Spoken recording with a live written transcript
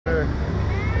her.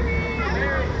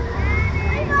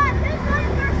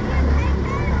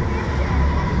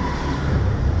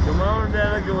 Come on,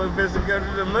 Donica, we're supposed to go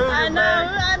to the moon. I know.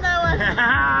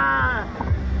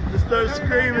 Just start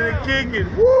screaming and kicking.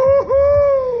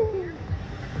 Woohoo!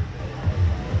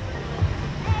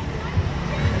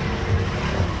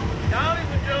 Dolly's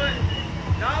been doing it.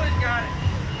 Dolly's got it.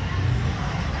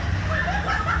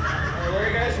 Where are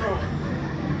you guys from?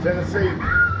 Tennessee.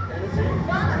 Tennessee.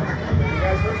 You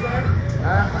guys first time?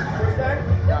 Huh? First time?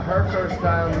 Yeah, her first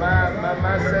time.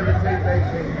 My 17th,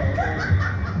 18th.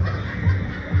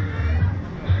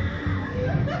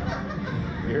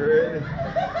 You ready?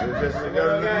 We're just to go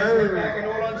to the guys, moon. back and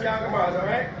hold on to your bars, all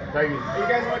right? Thank you. You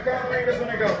guys want to come or you just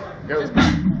want to go? Go.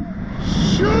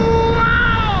 Shoo!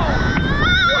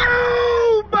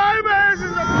 Woo! Baby, this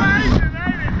is amazing,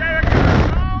 ain't it, Donica?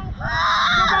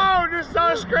 Come on, just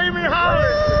start screaming,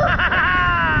 hollering.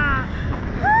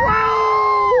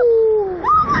 Woo!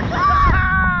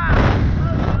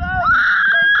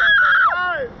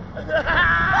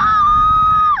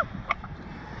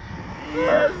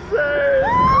 Yes, sir.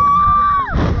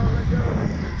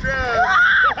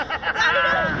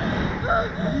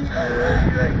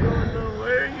 You ain't going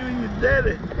nowhere, you and your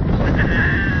daddy.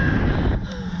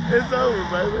 It's over,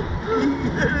 baby.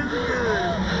 It's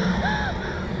good.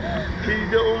 Can you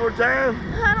do it one more time?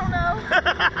 I don't know. I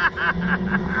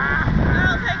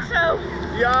don't think so.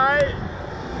 You alright?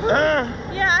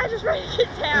 Yeah, I just ready to get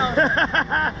down.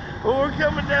 Well, we're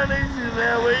coming down easy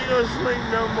now. We ain't gonna sling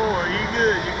no more. You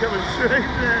good? You're coming straight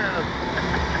down.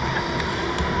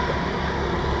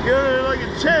 You're there like a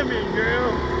champion,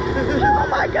 girl. Oh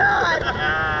my God!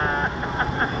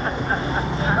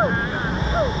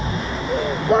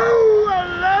 Woo! I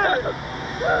love it!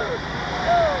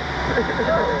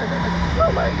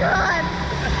 Oh my God!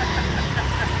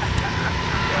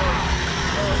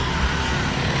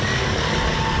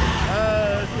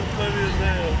 That's so funny as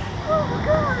hell. Oh my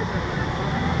God!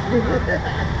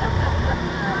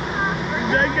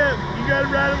 Jacob, you gotta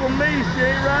ride it with me. She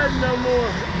ain't riding no more.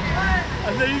 I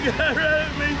said you gotta ride it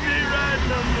with me. She ain't riding.